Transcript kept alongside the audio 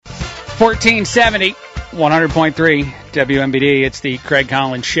1470, 100.3 WMBD. It's the Craig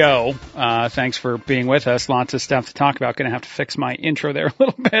Collins Show. Thanks for being with us. Lots of stuff to talk about. Going to have to fix my intro there a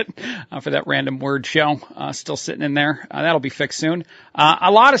little bit for that random word show. Still sitting in there. That'll be fixed soon. A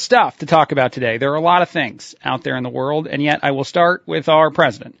lot of stuff to talk about today. There are a lot of things out there in the world, and yet I will start with our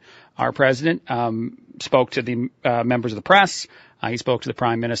president. Our president spoke to the members of the press. He spoke to the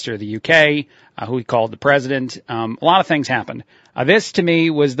Prime Minister of the UK, who he called the president. A lot of things happened. This, to me,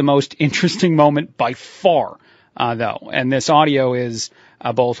 was the most interesting moment by far, though. And this audio is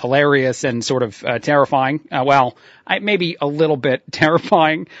both hilarious and sort of terrifying. Maybe a little bit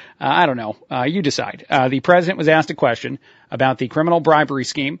terrifying. I don't know. You decide. The president was asked a question about the criminal bribery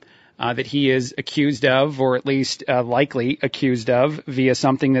scheme that he is accused of, or at least likely accused of, via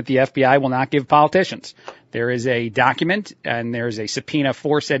something that the FBI will not give politicians. There is a document, and there's a subpoena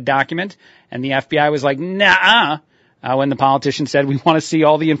for said document, and the FBI was like, nah, when the politician said, we want to see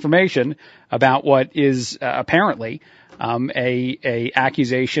all the information about what is apparently a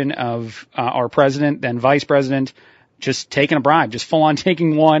accusation of our president, then vice president, just taking a bribe, just full on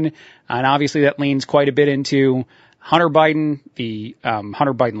taking one. And obviously that leans quite a bit into Hunter Biden, the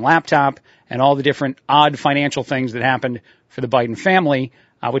Hunter Biden laptop, and all the different odd financial things that happened for the Biden family,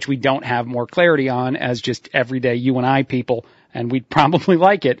 which we don't have more clarity on as just everyday you and I people, and we'd probably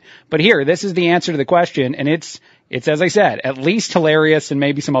like it. But here, this is the answer to the question, and it's as I said, at least hilarious and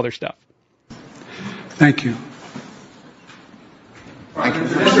maybe some other stuff. Thank you.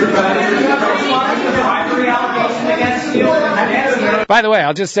 By the way,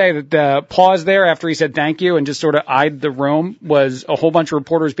 I'll just say that the pause there after he said thank you and just sort of eyed the room was a whole bunch of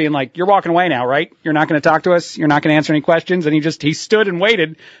reporters being like, you're walking away now, right? You're not going to talk to us? You're not going to answer any questions? And he stood and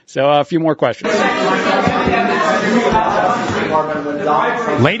waited. So a few more questions.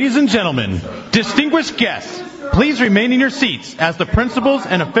 Ladies and gentlemen, distinguished guests, please remain in your seats as the principals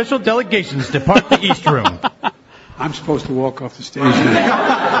and official delegations depart the East Room. I'm supposed to walk off the stage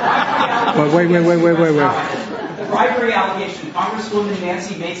now. But wait. The bribery allegation, Congresswoman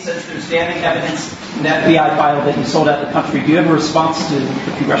Nancy Mace says there's damning evidence in the FBI file that you sold out the country. Do you have a response to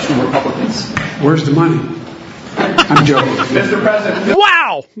the congressional Republicans? Where's the money? I'm joking. Mr. President.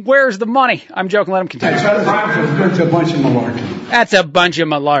 Wow! Where's the money? I'm joking. Let him continue. It's a bunch of malarkey. That's a bunch of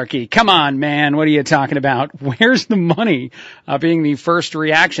malarkey. Come on, man. What are you talking about? Where's the money? Being the first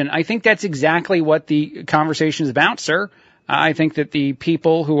reaction. I think that's exactly what the conversation is about, sir. I think that the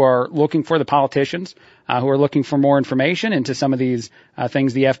people who are looking for the politicians, who are looking for more information into some of these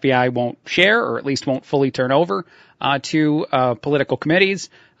things the FBI won't share, or at least won't fully turn over to political committees,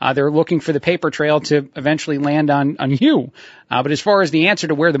 they're looking for the paper trail to eventually land on you. But as far as the answer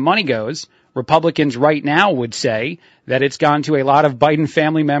to where the money goes, Republicans right now would say that it's gone to a lot of Biden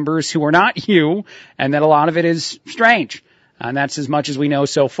family members who are not you, and that a lot of it is strange. And that's as much as we know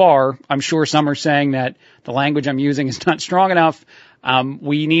so far. I'm sure some are saying that the language I'm using is not strong enough.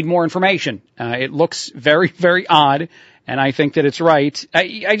 We need more information. It looks very, very odd, and I think that it's right.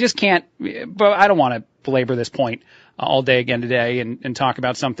 I just can't, but I don't want to belabor this point all day again today and talk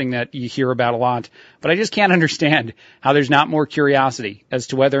about something that you hear about a lot. But I just can't understand how there's not more curiosity as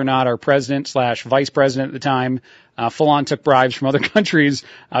to whether or not our president / vice president at the time full on took bribes from other countries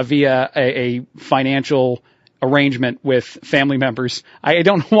via a financial arrangement with family members. I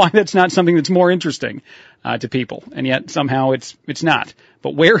don't know why that's not something that's more interesting to people, and yet somehow it's not.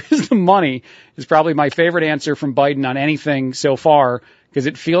 But where is the money is probably my favorite answer from Biden on anything so far, because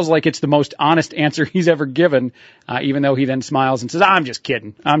it feels like it's the most honest answer he's ever given, even though he then smiles and says, I'm just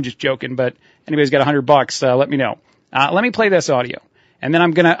kidding. I'm just joking. But anybody's got $100, let me know. Let me play this audio. And then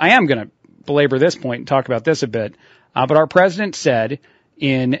I am going to belabor this point and talk about this a bit. But our president said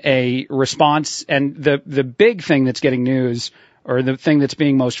in a response, and the big thing that's getting news, or the thing that's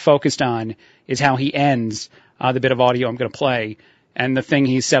being most focused on, is how he ends the bit of audio I'm going to play. And the thing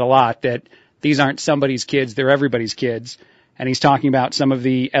he said a lot, that these aren't somebody's kids, they're everybody's kids. And he's talking about some of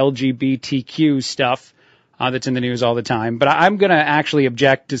the LGBTQ stuff that's in the news all the time. But I'm going to actually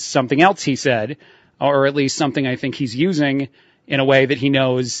object to something else he said, or at least something I think he's using in a way that he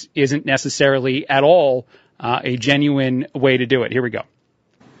knows isn't necessarily at all a genuine way to do it. Here we go.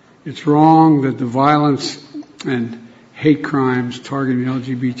 It's wrong that the violence and hate crimes targeting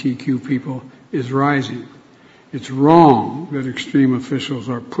LGBTQ people is rising. It's wrong that extreme officials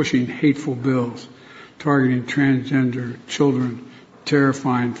are pushing hateful bills targeting transgender children,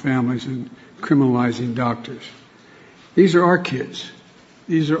 terrifying families, and criminalizing doctors. These are our kids.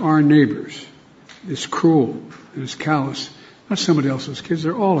 These are our neighbors. It's cruel and it's callous. Not somebody else's kids.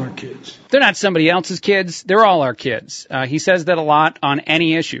 They're all our kids. They're not somebody else's kids. They're all our kids. He says that a lot on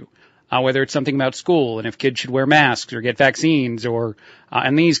any issue. whether it's something about school and if kids should wear masks or get vaccines or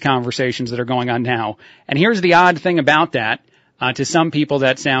and these conversations that are going on now. And here's the odd thing about that. To some people,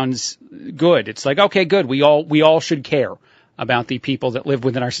 that sounds good. It's like, okay, good. We all should care about the people that live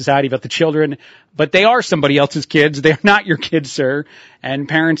within our society, about the children, but they are somebody else's kids. They're not your kids, sir. And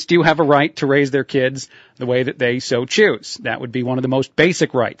parents do have a right to raise their kids the way that they so choose. That would be one of the most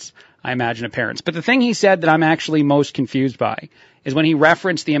basic rights, I imagine, of parents. But the thing he said that I'm actually most confused by is when he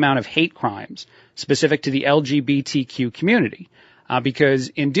referenced the amount of hate crimes specific to the LGBTQ community. Because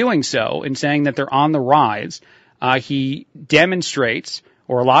in doing so, in saying that they're on the rise, he demonstrates,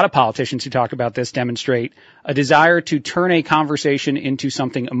 or a lot of politicians who talk about this demonstrate, a desire to turn a conversation into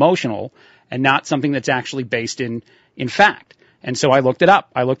something emotional and not something that's actually based in fact. And so I looked it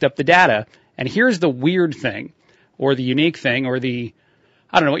up. I looked up the data. And here's the weird thing, or the unique thing, or the,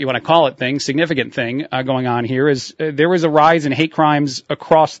 I don't know what you want to call it thing, significant thing going on here is there was a rise in hate crimes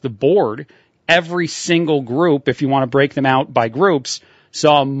across the board. Every single group, if you want to break them out by groups,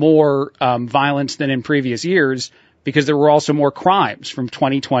 saw more violence than in previous years because there were also more crimes from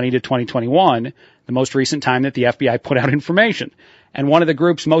 2020 to 2021, the most recent time that the FBI put out information. And one of the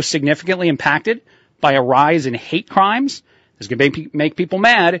groups most significantly impacted by a rise in hate crimes, this is going to make people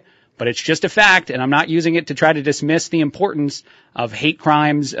mad, but it's just a fact, and I'm not using it to try to dismiss the importance of hate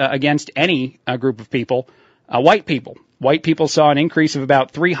crimes against any group of people, white people. White people saw an increase of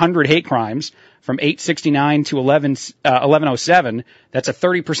about 300 hate crimes from 869 to 1107. That's a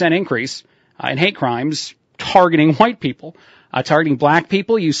 30% increase in hate crimes targeting white people. Targeting black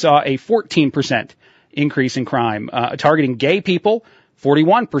people, you saw a 14% increase in crime. Targeting gay people,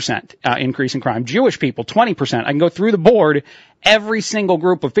 41% increase in crime. Jewish people, 20%. I can go through the board, every single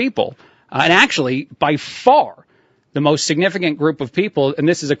group of people. And actually, by far, the most significant group of people, and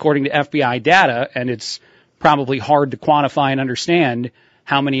this is according to FBI data, and it's probably hard to quantify and understand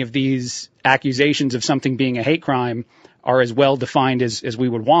how many of these accusations of something being a hate crime are as well defined as we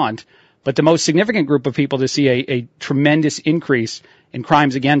would want. But the most significant group of people to see a tremendous increase in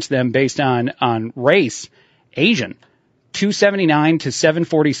crimes against them based on race, Asian, 279 to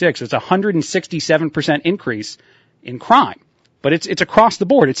 746. It's a 167% increase in crime. But it's across the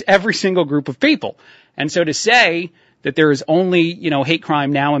board. It's every single group of people. And so to say that there is only, hate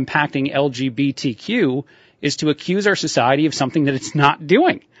crime now impacting LGBTQ is to accuse our society of something that it's not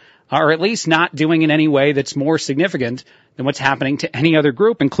doing, or at least not doing in any way that's more significant than what's happening to any other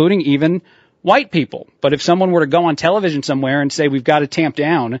group, including even white people. But if someone were to go on television somewhere and say we've got to tamp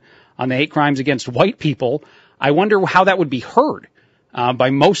down on the hate crimes against white people, I wonder how that would be heard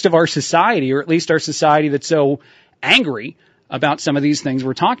by most of our society, or at least our society that's so angry about some of these things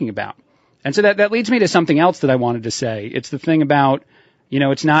we're talking about. And so that leads me to something else that I wanted to say. It's the thing about,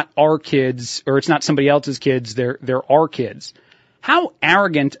 it's not our kids or it's not somebody else's kids. They're our kids. How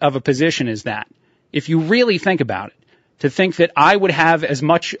arrogant of a position is that? If you really think about it, to think that I would have as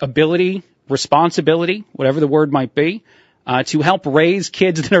much ability, responsibility, whatever the word might be, to help raise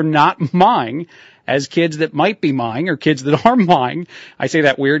kids that are not mine as kids that might be mine or kids that are mine. I say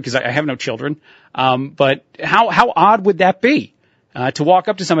that weird because I have no children. But how odd would that be? To walk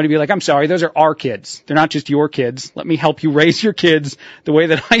up to somebody and be like, I'm sorry, those are our kids. They're not just your kids. Let me help you raise your kids the way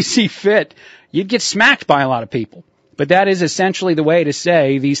that I see fit. You'd get smacked by a lot of people. But that is essentially the way to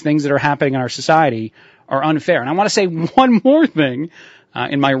say these things that are happening in our society are unfair. And I want to say one more thing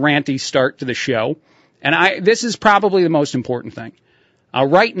in my ranty start to the show. And this is probably the most important thing.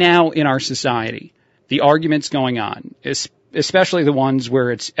 Right now in our society, the arguments going on, especially the ones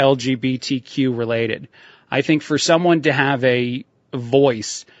where it's LGBTQ related, I think for someone to have a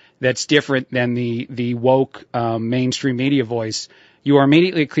voice that's different than the woke mainstream media voice, you are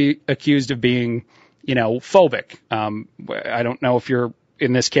immediately accused of being, phobic. I don't know if you're,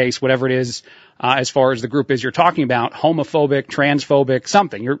 in this case, whatever it is, as far as the group is you're talking about, homophobic, transphobic,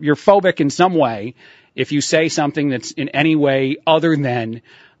 something. You're phobic in some way if you say something that's in any way other than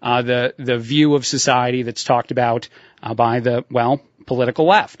the view of society that's talked about by the, political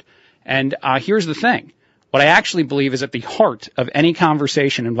left. And here's the thing. What I actually believe is at the heart of any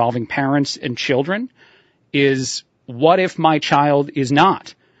conversation involving parents and children is, what if my child is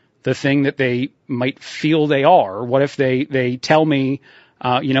not the thing that they might feel they are? What if they tell me,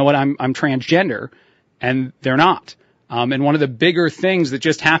 I'm transgender, and they're not? And one of the bigger things that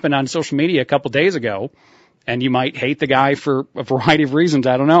just happened on social media a couple days ago, and you might hate the guy for a variety of reasons,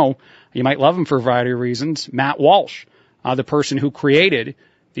 I don't know. You might love him for a variety of reasons. Matt Walsh, the person who created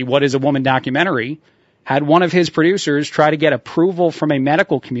the What is a Woman documentary, had one of his producers try to get approval from a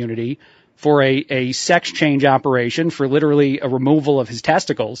medical community for a sex change operation, for literally a removal of his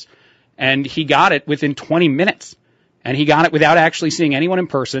testicles, and he got it within 20 minutes. And he got it without actually seeing anyone in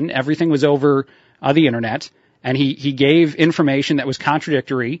person. Everything was over the internet. And he gave information that was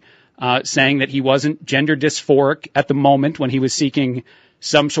contradictory, saying that he wasn't gender dysphoric at the moment when he was seeking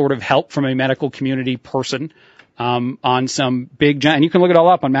some sort of help from a medical community person on some big, and you can look it all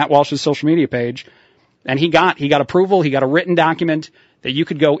up on Matt Walsh's social media page. And he got approval. He got a written document that you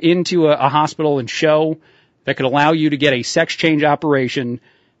could go into a hospital and show that could allow you to get a sex change operation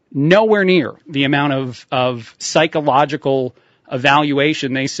nowhere near the amount of psychological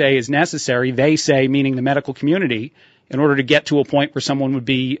evaluation they say is necessary. They say, meaning the medical community, in order to get to a point where someone would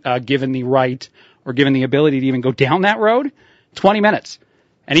be given the right or given the ability to even go down that road. 20 minutes.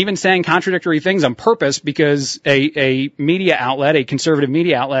 And even saying contradictory things on purpose because a media outlet, a conservative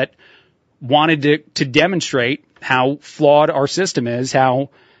media outlet, wanted to demonstrate how flawed our system is, how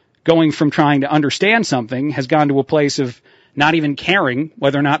going from trying to understand something has gone to a place of not even caring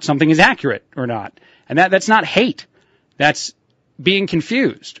whether or not something is accurate or not. And that's not hate. That's being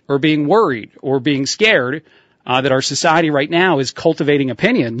confused or being worried or being scared that our society right now is cultivating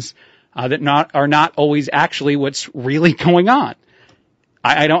opinions that are not always actually what's really going on.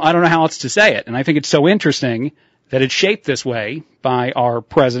 I don't know how else to say it. And I think it's so interesting that it's shaped this way by our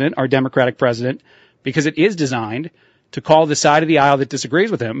president, our Democratic president, because it is designed to call the side of the aisle that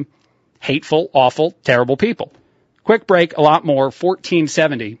disagrees with him hateful, awful, terrible people. Quick break, a lot more.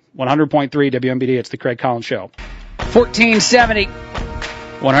 1470, 100.3 WMBD. It's the Craig Collins Show. 1470,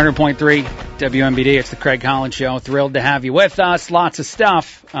 100.3 WMBD. It's the Craig Collins Show. Thrilled to have you with us. Lots of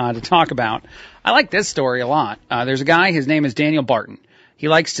stuff to talk about. I like this story a lot. There's a guy, his name is Daniel Barton. He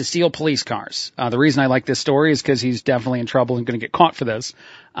likes to steal police cars. The reason I like this story is because he's definitely in trouble and going to get caught for this.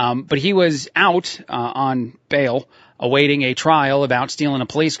 But he was out on bail awaiting a trial about stealing a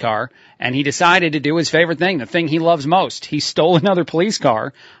police car, and he decided to do his favorite thing, the thing he loves most. He stole another police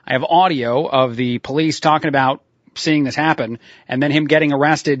car. I have audio of the police talking about seeing this happen, and then him getting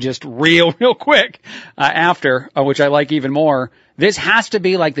arrested just real quick after, which I like even more. This has to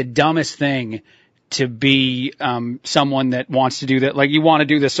be like the dumbest thing to be someone that wants to do that. Like, you want to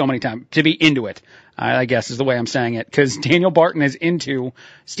do this so many times, to be into it, I guess is the way I'm saying it, because Daniel Barton is into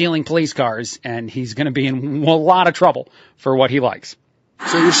stealing police cars, and he's going to be in a lot of trouble for what he likes.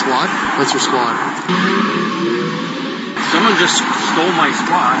 Is that your squad? That's your squad. Someone just stole my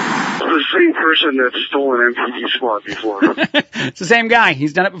squad. The same person that stole an MPD squad before. It's the same guy.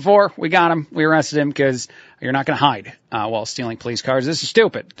 He's done it before. We got him. We arrested him because you're not going to hide while stealing police cars. This is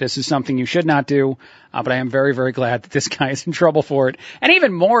stupid. This is something you should not do. But I am very, very glad that this guy is in trouble for it. And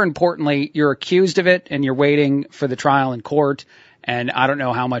even more importantly, you're accused of it and you're waiting for the trial in court. And I don't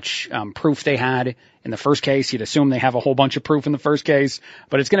know how much proof they had in the first case. You'd assume they have a whole bunch of proof in the first case.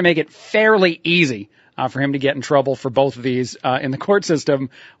 But it's going to make it fairly easy for him to get in trouble for both of these in the court system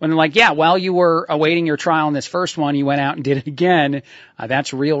when they're like, yeah, while you were awaiting your trial in this first one, you went out and did it again.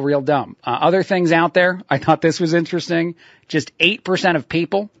 That's real dumb. Other things out there, I thought this was interesting. Just 8% of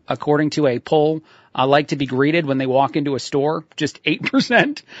people, according to a poll, like to be greeted when they walk into a store. Just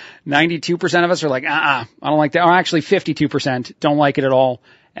 8%. 92% of us are like, I don't like that. Or actually 52% don't like it at all.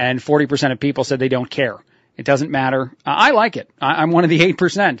 And 40% of people said they don't care. It doesn't matter. I like it. I'm one of the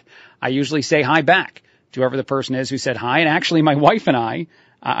 8%. I usually say hi back to whoever the person is who said hi. And actually, my wife and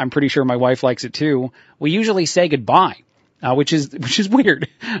I'm pretty sure my wife likes it too. We usually say goodbye, which is weird.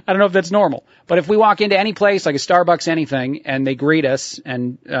 I don't know if that's normal. But if we walk into any place, like a Starbucks, anything, and they greet us,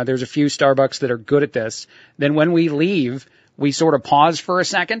 and there's a few Starbucks that are good at this, then when we leave, we sort of pause for a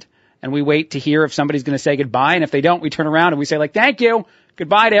second, and we wait to hear if somebody's going to say goodbye. And if they don't, we turn around and we say, like, thank you,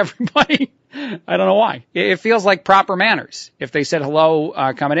 goodbye to everybody. I don't know why. It feels like proper manners. If they said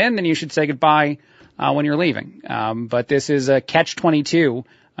hello coming in, then you should say goodbye when you're leaving. But this is a catch-22,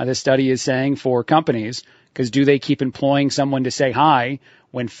 this study is saying, for companies, because do they keep employing someone to say hi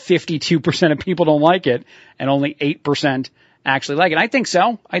when 52% of people don't like it and only 8% actually like it? I think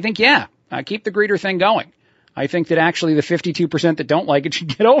so. I think, yeah, keep the greeter thing going. I think that actually the 52% that don't like it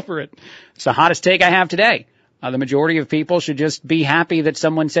should get over it. It's the hottest take I have today. The majority of people should just be happy that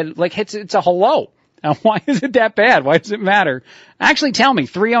someone said, like, it's a hello. Now, why is it that bad? Why does it matter? Actually, tell me,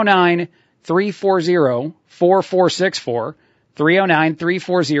 309-340-4464,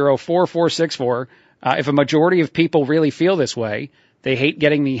 309-340-4464. If a majority of people really feel this way, they hate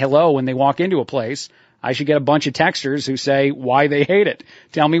getting the hello when they walk into a place, I should get a bunch of texters who say why they hate it.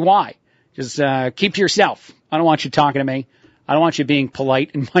 Tell me why. Just keep to yourself. I don't want you talking to me. I don't want you being polite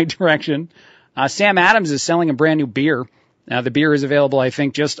in my direction. Sam Adams is selling a brand new beer. The beer is available, I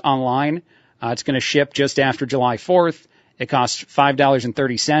think, just online. It's going to ship just after July 4th. It costs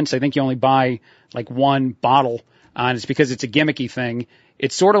 $5.30. I think you only buy like one bottle, and it's because it's a gimmicky thing.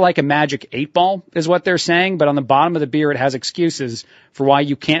 It's sort of like a magic 8-ball is what they're saying, but on the bottom of the beer, it has excuses for why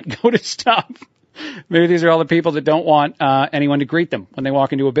you can't go to stuff. Maybe these are all the people that don't want anyone to greet them when they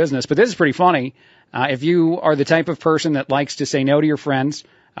walk into a business. But this is pretty funny. If you are the type of person that likes to say no to your friends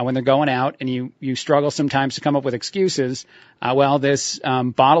when they're going out and you struggle sometimes to come up with excuses, well, this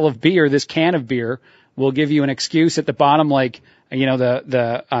bottle of beer, this can of beer, will give you an excuse at the bottom, like,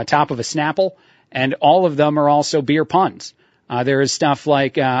 the top of a Snapple. And all of them are also beer puns. There is stuff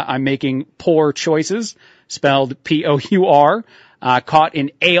like I'm making poor choices, spelled P-O-U-R, caught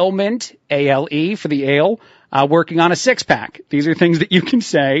in ailment, A-L-E for the ale, working on a six-pack. These are things that you can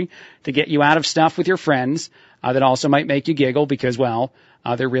say to get you out of stuff with your friends that also might make you giggle because, well,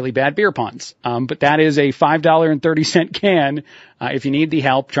 they're really bad beer puns. But that is a $5.30 can if you need the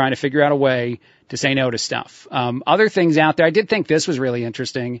help trying to figure out a way to say no to stuff. Other things out there, I did think this was really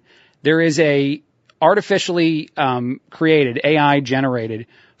interesting. There is a artificially created, AI-generated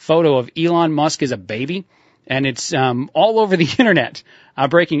photo of Elon Musk as a baby, and it's all over the internet.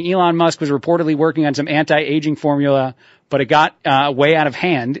 Breaking, Elon Musk was reportedly working on some anti-aging formula, but it got way out of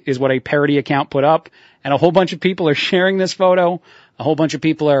hand, is what a parody account put up, and a whole bunch of people are sharing this photo. A whole bunch of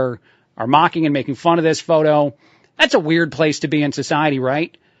people are mocking and making fun of this photo. That's a weird place to be in society,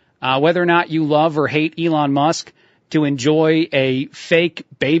 right? Whether or not you love or hate Elon Musk, to enjoy a fake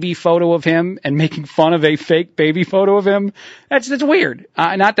baby photo of him and making fun of a fake baby photo of him, that's weird.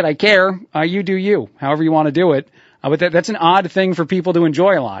 Not that I care. You do you, however you want to do it. But that's an odd thing for people to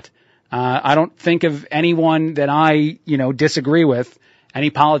enjoy a lot. I don't think of anyone that I, disagree with, any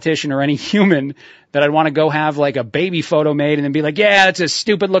politician or any human, that I'd want to go have like a baby photo made and then be like, yeah, that's a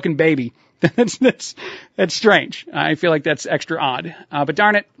stupid looking baby. That's strange. I feel like that's extra odd. But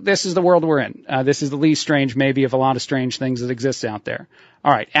darn it, this is the world we're in. This is the least strange maybe of a lot of strange things that exist out there.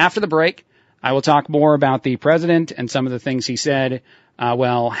 All right. After the break, I will talk more about the president and some of the things he said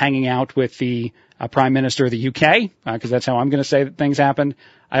while hanging out with the Prime Minister of the UK, because that's how I'm going to say that things happened.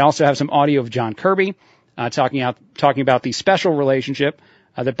 I also have some audio of John Kirby talking about the special relationship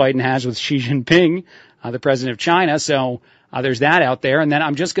that Biden has with Xi Jinping, the president of China. So there's that out there. And then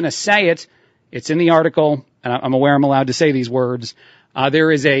I'm just going to say it. It's in the article, and I'm aware I'm allowed to say these words.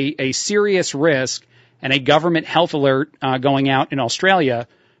 There is a serious risk and a government health alert going out in Australia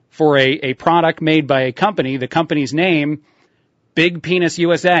for a product made by a company. The company's name, Big Penis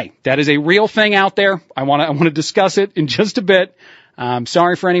USA. That is a real thing out there. I want to discuss it in just a bit.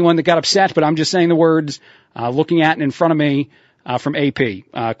 Sorry for anyone that got upset, but I'm just saying the words, looking at and in front of me from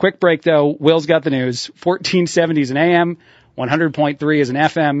AP. Quick break, though. Will's got the news. 1470 is an AM, 100.3 is an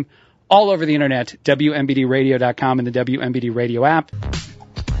FM, all over the internet, WMBDradio.com and the WMBD radio app.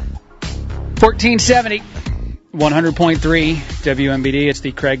 1470, 100.3 WMBD. It's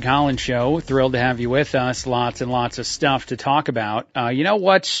the Craig Collins Show. Thrilled to have you with us. Lots and lots of stuff to talk about. You know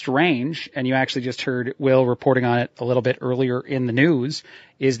what's strange, and you actually just heard Will reporting on it a little bit earlier in the news,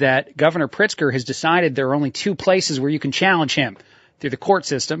 is that Governor Pritzker has decided there are only two places where you can challenge him through the court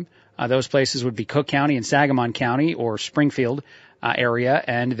system. Those places would be Cook County and Sangamon County or Springfield area.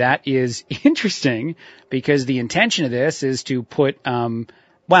 And that is interesting because the intention of this is to put,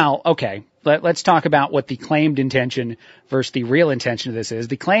 let's talk about what the claimed intention versus the real intention of this is.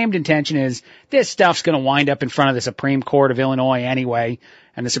 The claimed intention is this stuff's going to wind up in front of the Supreme Court of Illinois anyway,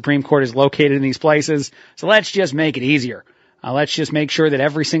 and the Supreme Court is located in these places. So let's just make it easier. Let's just make sure that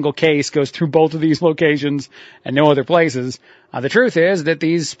every single case goes through both of these locations and no other places. The truth is that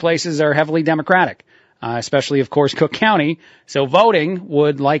these places are heavily Democratic, especially, of course, Cook County. So voting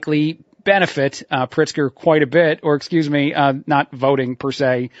would likely benefit Pritzker quite a bit, or not voting per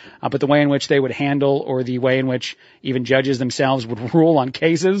se, but the way in which they would handle or the way in which even judges themselves would rule on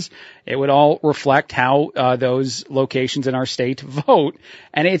cases. It would all reflect how those locations in our state vote.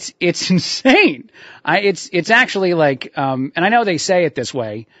 And it's insane. It's actually like, and I know they say it this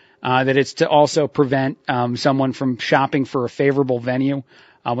way, that it's to also prevent someone from shopping for a favorable venue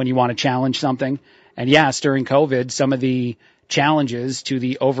when you want to challenge something. And yes, during COVID, some of the challenges to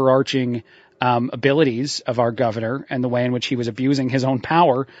the overarching abilities of our governor and the way in which he was abusing his own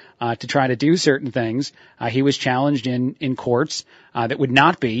power to try to do certain things. He was challenged in courts that would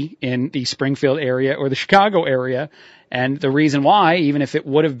not be in the Springfield area or the Chicago area. And the reason why, even if it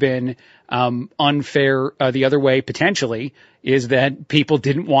would have been unfair the other way potentially, is that people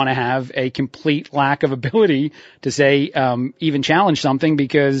didn't want to have a complete lack of ability to say even challenge something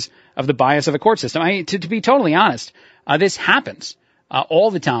because of the bias of a court system. To be totally honest, this happens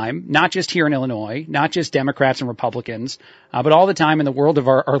all the time, not just here in Illinois, not just Democrats and Republicans, but all the time in the world of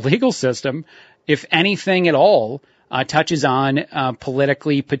our legal system. If anything at all touches on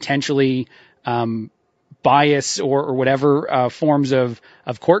politically, potentially bias or whatever forms of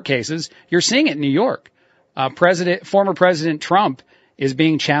court cases. You're seeing it in New York. Former President Trump is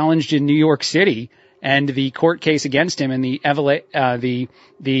being challenged in New York City, and the court case against him and I don't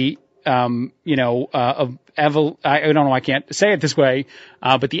know, I can't say it this way,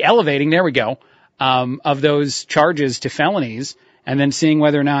 but the elevating, there we go, of those charges to felonies, and then seeing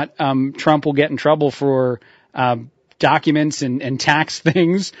whether or not Trump will get in trouble for documents and tax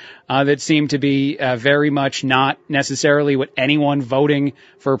things that seem to be very much not necessarily what anyone voting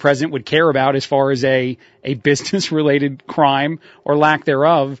for a president would care about as far as a business-related crime or lack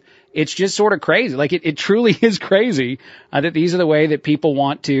thereof. It's just sort of crazy. Like, it truly is crazy that these are the way that people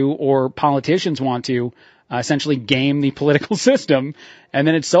want to, or politicians want to, essentially game the political system, and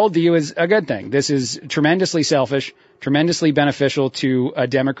then it's sold to you as a good thing. This is tremendously selfish, tremendously beneficial to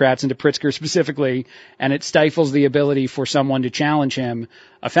Democrats and to Pritzker specifically, and it stifles the ability for someone to challenge him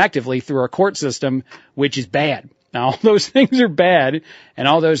effectively through our court system, which is bad. Now, all those things are bad, and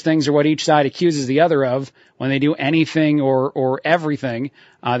all those things are what each side accuses the other of when they do anything or everything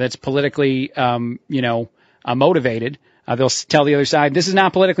that's politically, motivated. They'll tell the other side, this is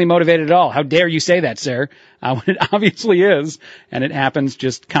not politically motivated at all. How dare you say that, sir? When it obviously is, and it happens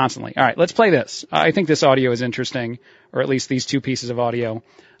just constantly. All right, let's play this. I think this audio is interesting, or at least these two pieces of audio.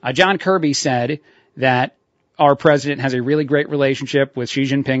 John Kirby said that our president has a really great relationship with Xi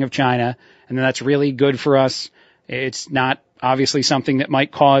Jinping of China, and that's really good for us. It's not obviously something that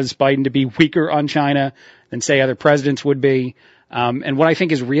might cause Biden to be weaker on China than, say, other presidents would be. And what I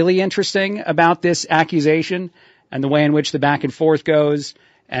think is really interesting about this accusation and the way in which the back and forth goes,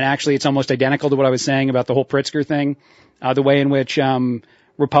 and actually it's almost identical to what I was saying about the whole Pritzker thing, the way in which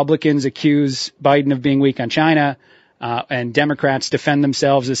Republicans accuse Biden of being weak on China, and Democrats defend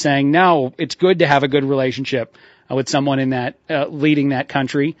themselves as saying, no, it's good to have a good relationship with someone in that leading that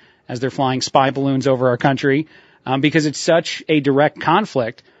country as they're flying spy balloons over our country, because it's such a direct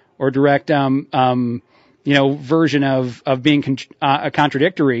conflict or direct version of being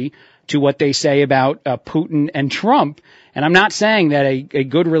contradictory to what they say about Putin and Trump. And I'm not saying that a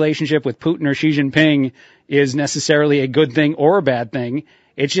good relationship with Putin or Xi Jinping is necessarily a good thing or a bad thing.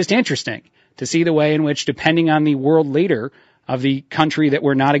 It's just interesting to see the way in which, depending on the world leader of the country that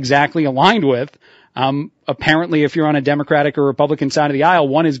we're not exactly aligned with, apparently if you're on a Democratic or Republican side of the aisle,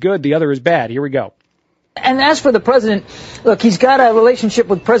 one is good, the other is bad. Here we go. And as for the president, look, he's got a relationship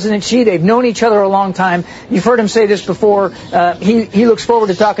with President Xi. They've known each other a long time. You've heard him say this before. He looks forward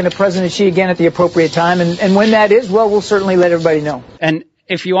to talking to President Xi again at the appropriate time. And when that is, well, we'll certainly let everybody know. And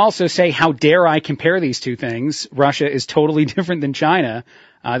if you also say, how dare I compare these two things, Russia is totally different than China.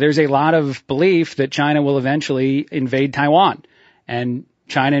 There's a lot of belief that China will eventually invade Taiwan. And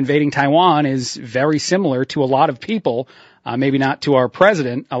China invading Taiwan is very similar to a lot of people, maybe not to our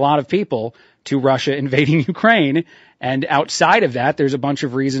president, a lot of people, to Russia invading Ukraine. And outside of that, there's a bunch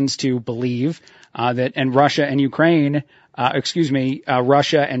of reasons to believe that, and Russia and Ukraine,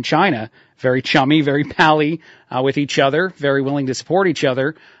 Russia and China, very chummy, very pally with each other, very willing to support each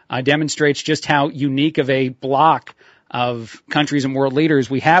other, demonstrates just how unique of a block of countries and world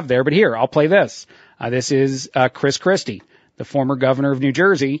leaders we have there. But here, I'll play this. This is Chris Christie, the former governor of New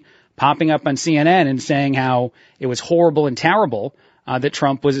Jersey, popping up on CNN and saying how it was horrible and terrible that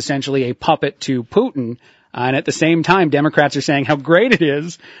Trump was essentially a puppet to Putin. And at the same time, Democrats are saying how great it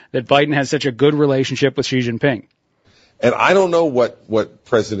is that Biden has such a good relationship with Xi Jinping. And I don't know what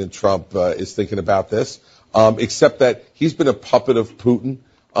President Trump is thinking about this, except that he's been a puppet of Putin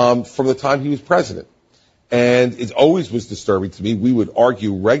from the time he was president. And it always was disturbing to me. We would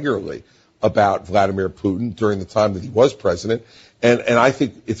argue regularly about Vladimir Putin during the time that he was president. And I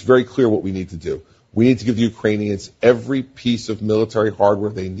think it's very clear what we need to do. We need to give the Ukrainians every piece of military hardware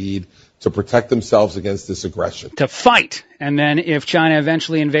they need to protect themselves against this aggression. To fight. And then if China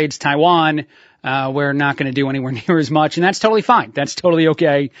eventually invades Taiwan, we're not going to do anywhere near as much. And that's totally fine. That's totally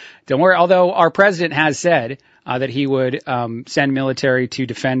okay. Don't worry. Although our president has said that he would send military to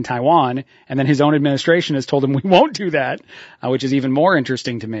defend Taiwan, and then his own administration has told him we won't do that, which is even more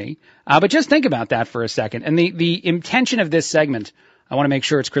interesting to me. But just think about that for a second. And the intention of this segment, I want to make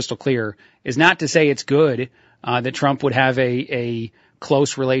sure it's crystal clear, is not to say it's good that Trump would have a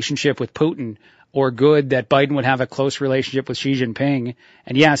close relationship with Putin, or good that Biden would have a close relationship with Xi Jinping.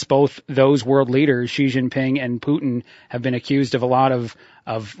 And yes, both those world leaders, Xi Jinping and Putin, have been accused of a lot of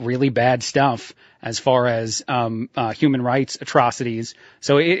really bad stuff as far as human rights atrocities.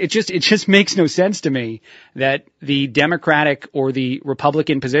 So it just makes no sense to me that the Democratic or the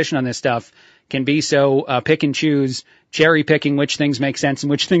Republican position on this stuff can be so pick and choose, cherry picking which things make sense and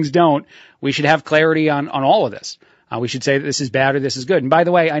which things don't. We should have clarity on all of this. we should say that this is bad or this is good. And by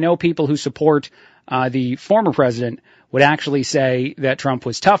the way, I know people who support the former president would actually say that Trump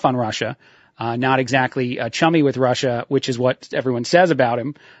was tough on Russia, not exactly chummy with Russia, which is what everyone says about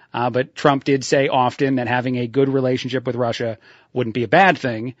him. But Trump did say often that having a good relationship with Russia wouldn't be a bad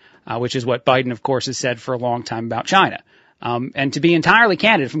thing, which is what Biden, of course, has said for a long time about China. And to be entirely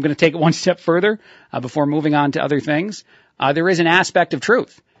candid, if I'm going to take it one step further before moving on to other things, there is an aspect of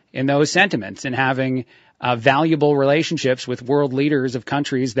truth in those sentiments and having valuable relationships with world leaders of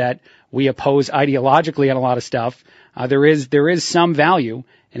countries that we oppose ideologically on a lot of stuff. There is some value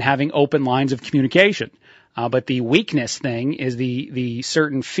in having open lines of communication. But the weakness thing is the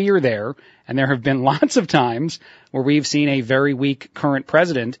certain fear there. And there have been lots of times where we've seen a very weak current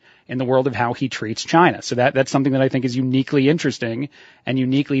president in the world of how he treats China. So that's something that I think is uniquely interesting and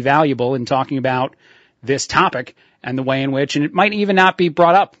uniquely valuable in talking about this topic and the way in which, and it might even not be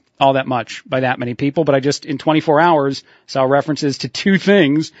brought up all that much by that many people, but I just in 24 hours saw references to two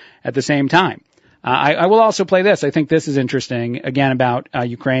things at the same time. I will also play this. I think this is interesting, again, about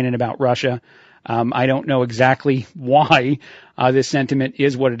Ukraine and about Russia. I don't know exactly why this sentiment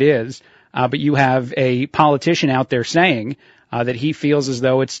is what it is, but you have a politician out there saying that he feels as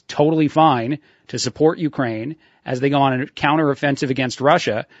though it's totally fine to support Ukraine as they go on a counteroffensive against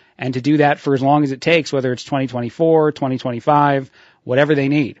Russia, and to do that for as long as it takes, whether it's 2024, 2025, whatever they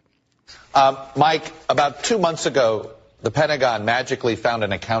need. Mike, about 2 months ago, the Pentagon magically found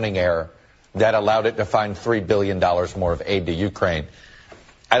an accounting error that allowed it to find $3 billion more of aid to Ukraine.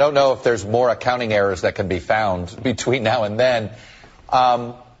 I don't know if there's more accounting errors that can be found between now and then.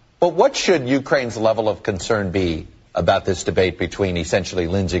 But what should Ukraine's level of concern be about this debate between essentially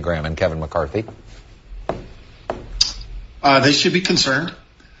Lindsey Graham and Kevin McCarthy? They should be concerned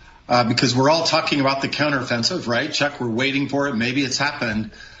because we're all talking about the counteroffensive, right? Chuck, we're waiting for it. Maybe it's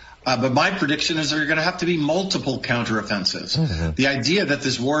happened. But my prediction is there are going to have to be multiple counteroffensives. Mm-hmm. The idea that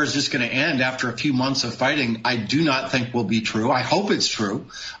this war is just going to end after a few months of fighting, I do not think will be true. I hope it's true.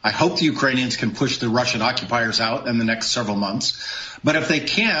 I hope the Ukrainians can push the Russian occupiers out in the next several months. But if they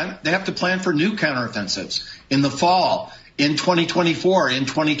can't, they have to plan for new counteroffensives in the fall, in 2024, in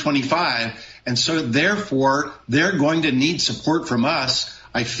 2025. And so, therefore, they're going to need support from us,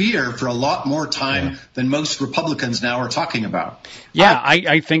 I fear, for a lot more time than most Republicans now are talking about. Yeah,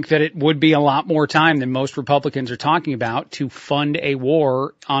 I think that it would be a lot more time than most Republicans are talking about to fund a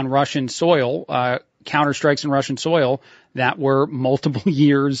war on Russian soil, counterstrikes in Russian soil that were multiple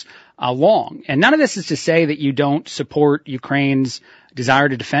years long. And none of this is to say that you don't support Ukraine's desire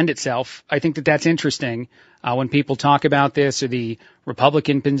to defend itself. I think that that's interesting when people talk about this, or the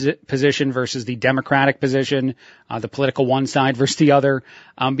Republican position versus the Democratic position, the political one side versus the other,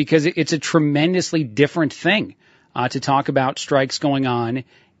 because it's a tremendously different thing to talk about strikes going on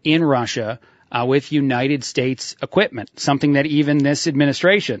in Russia with United States equipment, something that even this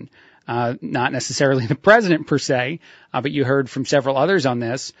administration, not necessarily the president per se, but you heard from several others on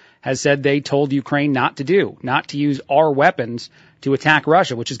this, has said they told Ukraine not to do, not to use our weapons to attack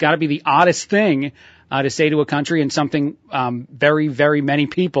Russia, which has got to be the oddest thing to say to a country, and something very, very many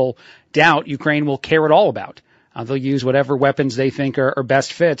people doubt Ukraine will care at all about. They'll use whatever weapons they think are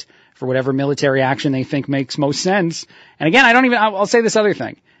best fit for whatever military action they think makes most sense. And again, I'll say this other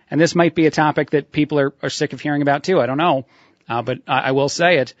thing, and this might be a topic that people are sick of hearing about too. I don't know. But I will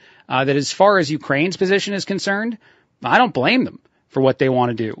say it, that as far as Ukraine's position is concerned, I don't blame them for what they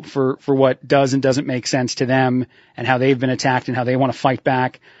want to do, for what does and doesn't make sense to them and how they've been attacked and how they want to fight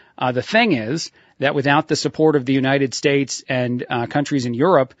back. The thing is that without the support of the United States and countries in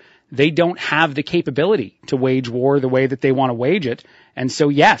Europe, they don't have the capability to wage war the way that they want to wage it. And so,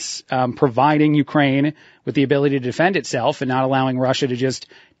 yes, providing Ukraine with the ability to defend itself and not allowing Russia to just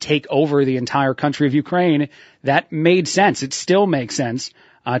take over the entire country of Ukraine, that made sense. It still makes sense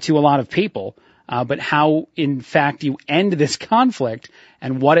to a lot of people. But how, in fact, you end this conflict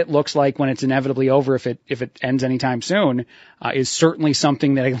and what it looks like when it's inevitably over, if it ends anytime soon, is certainly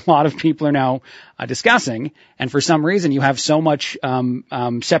something that a lot of people are now discussing. And for some reason, you have so much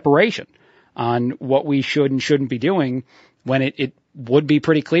separation on what we should and shouldn't be doing, when it would be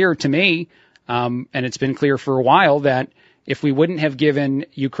pretty clear to me, and it's been clear for a while, that if we wouldn't have given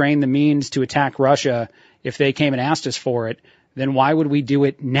Ukraine the means to attack Russia if they came and asked us for it, then why would we do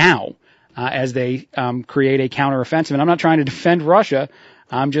it now? As they create a counteroffensive. And I'm not trying to defend Russia.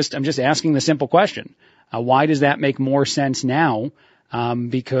 I'm just asking the simple question. Why does that make more sense now?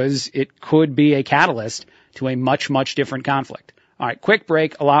 Because it could be a catalyst to a much, much different conflict. All right, quick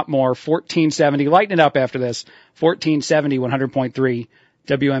break, a lot more. 1470. Lighten it up after this. 1470, 100.3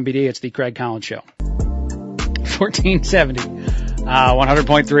 WMBD. It's the Craig Collins Show. 1470,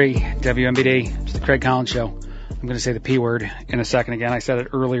 100.3 WMBD. It's the Craig Collins Show. I'm going to say the P word in a second again. I said it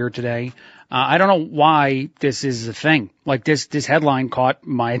earlier today. I don't know why this is a thing. Like this headline caught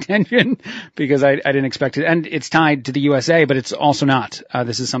my attention because I didn't expect it. And it's tied to the USA, but it's also not.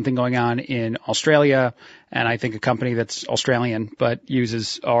 This is something going on in Australia, and I think a company that's Australian but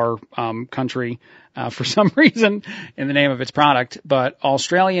uses our country for some reason in the name of its product. But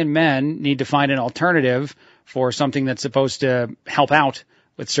Australian men need to find an alternative for something that's supposed to help out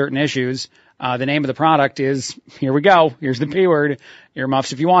with certain issues. The name of the product is, here we go, here's the P word,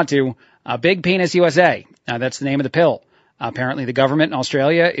 earmuffs if you want to, Big Penis USA. That's the name of the pill. Apparently the government in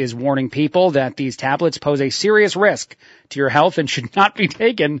Australia is warning people that these tablets pose a serious risk to your health and should not be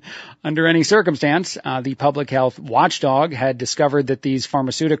taken under any circumstance. The public health watchdog had discovered that these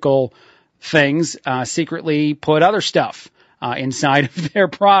pharmaceutical things secretly put other stuff inside of their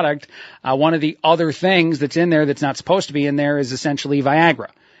product. One of the other things that's in there that's not supposed to be in there is essentially Viagra.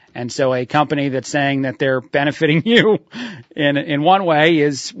 And so a company that's saying that they're benefiting you in one way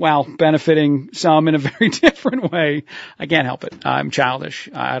is, well, benefiting some in a very different way. I can't help it. I'm childish.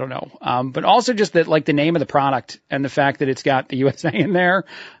 I don't know. But also just that, like, the name of the product and the fact that it's got the USA in there,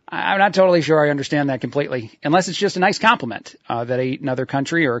 I'm not totally sure I understand that completely, unless it's just a nice compliment that another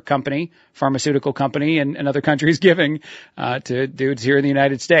country or a company, pharmaceutical company in another country is giving to dudes here in the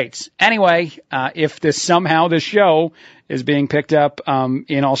United States. Anyway, if this show is being picked up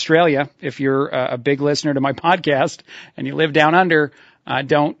in Australia, if you're a big listener to my podcast and you live down under,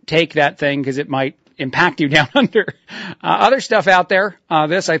 don't take that thing because it might impact you down under. Other stuff out there,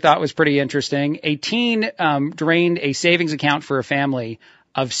 this I thought was pretty interesting. A teen drained a savings account for a family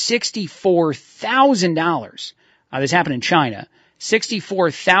of $64,000. This happened in China.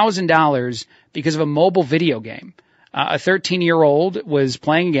 $64,000 because of a mobile video game. A 13-year-old was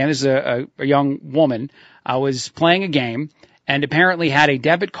playing a game. This is a young woman, was playing a game and apparently had a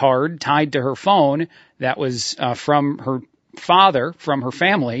debit card tied to her phone that was from her father, from her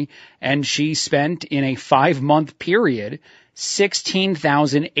family, and she spent in a 5-month period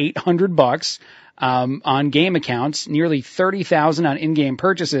 $16,800 on game accounts, nearly $30,000 on in-game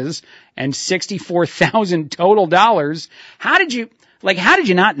purchases, and $64,000 total dollars. How did you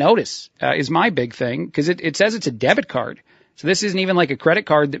not notice, is my big thing, because it says it's a debit card. So this isn't even like a credit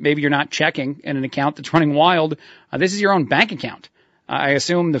card that maybe you're not checking in an account that's running wild. This is your own bank account. I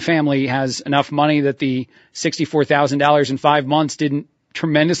assume the family has enough money that the $64,000 in 5 months didn't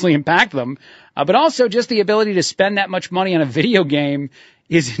tremendously impact them. But also just the ability to spend that much money on a video game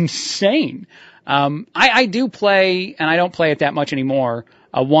is insane. I do play, and I don't play it that much anymore,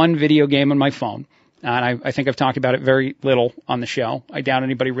 one video game on my phone. And I think I've talked about it very little on the show. I doubt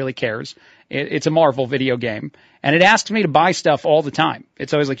anybody really cares. It's a Marvel video game. And it asks me to buy stuff all the time.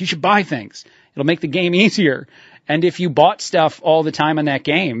 It's always like, you should buy things. It'll make the game easier. And if you bought stuff all the time on that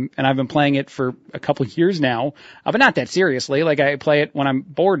game, and I've been playing it for a couple of years now, but not that seriously, like I play it when I'm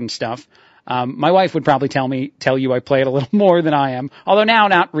bored and stuff, my wife would probably tell you I play it a little more than I am. Although now,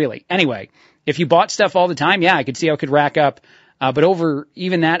 not really. Anyway, if you bought stuff all the time, yeah, I could see how it could rack up. But over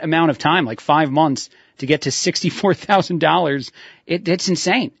even that amount of time, like 5 months, to get to $64,000, it's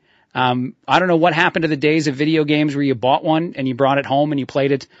insane. I don't know what happened to the days of video games where you bought one and you brought it home and you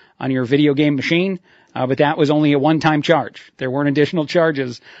played it on your video game machine. But that was only a one-time charge. There weren't additional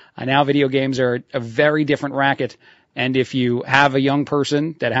charges. Now video games are a very different racket. And if you have a young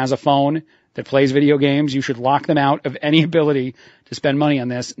person that has a phone that plays video games, you should lock them out of any ability to spend money on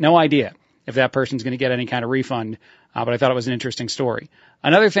this. No idea if that person's going to get any kind of refund. But I thought it was an interesting story.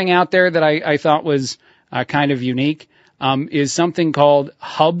 Another thing out there that I thought was kind of unique is something called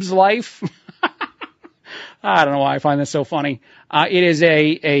Hub's Life. I don't know why I find this so funny. It is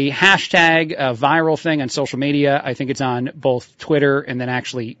a hashtag, a viral thing on social media. I think it's on both Twitter and then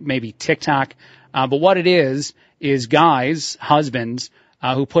actually maybe TikTok. But what it is guys, husbands,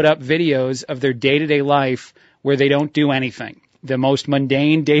 who put up videos of their day-to-day life where they don't do anything. The most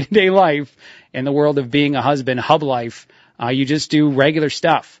mundane day-to-day life in the world of being a husband, hub life. You just do regular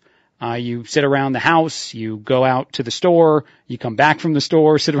stuff. You sit around the house, you go out to the store, you come back from the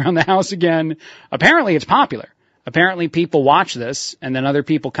store, sit around the house again. Apparently it's popular. Apparently people watch this and then other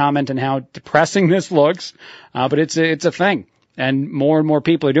people comment on how depressing this looks. But it's a thing. And more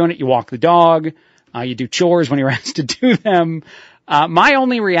people are doing it. You walk the dog, you do chores when you're asked to do them. My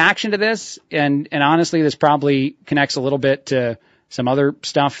only reaction to this, and honestly this probably connects a little bit to some other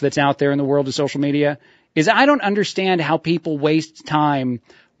stuff that's out there in the world of social media, is I don't understand how people waste time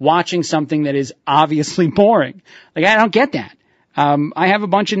watching something that is obviously boring. Like, I don't get that. I have a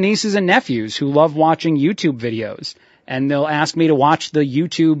bunch of nieces and nephews who love watching YouTube videos, and they'll ask me to watch the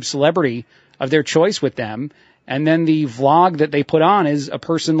YouTube celebrity of their choice with them. and then the vlog that they put on is a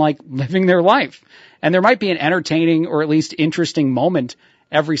person like living their life. And there might be an entertaining or at least interesting moment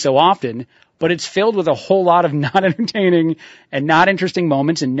every so often, but it's filled with a whole lot of not entertaining and not interesting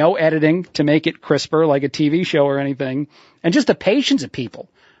moments and no editing to make it crisper like a TV show or anything. And just the patience of people.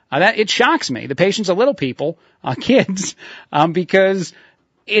 That it shocks me, the patience of little people, kids, because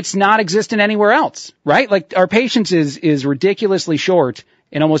it's not existent anywhere else, right? Like our patience is ridiculously short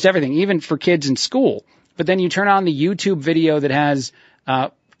in almost everything, even for kids in school. But then you turn on the YouTube video that has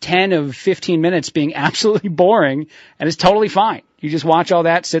 10 of 15 minutes being absolutely boring, and it's totally fine. You just watch all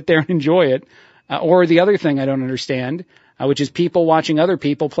that, sit there and enjoy it. Or the other thing I don't understand, which is people watching other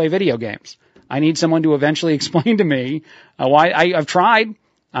people play video games. I need someone to eventually explain to me why. I've tried.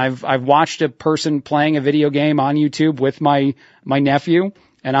 I've watched a person playing a video game on YouTube with my nephew,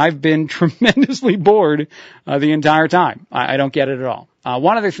 and I've been tremendously bored the entire time. I don't get it at all.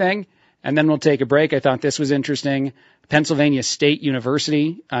 One other thing, and then we'll take a break. I thought this was interesting. Pennsylvania State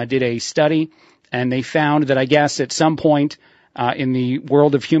University did a study, and they found that I guess at some point in the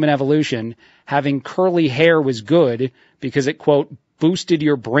world of human evolution, having curly hair was good because it, quote, boosted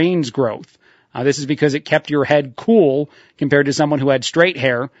your brain's growth. This is because it kept your head cool compared to someone who had straight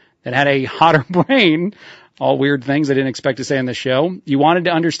hair that had a hotter brain. All weird things I didn't expect to say on the show. You wanted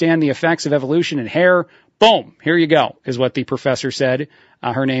to understand the effects of evolution in hair. Boom, here you go, is what the professor said.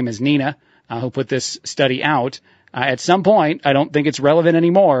 Her name is Nina, who put this study out. At some point, I don't think it's relevant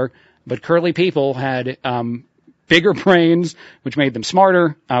anymore, but curly people had bigger brains, which made them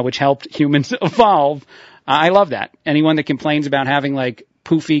smarter, which helped humans evolve. I love that. Anyone that complains about having like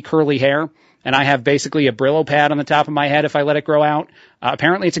poofy curly hair, and I have basically a Brillo pad on the top of my head if I let it grow out,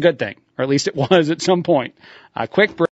 apparently it's a good thing, or at least it was at some point. Quick break.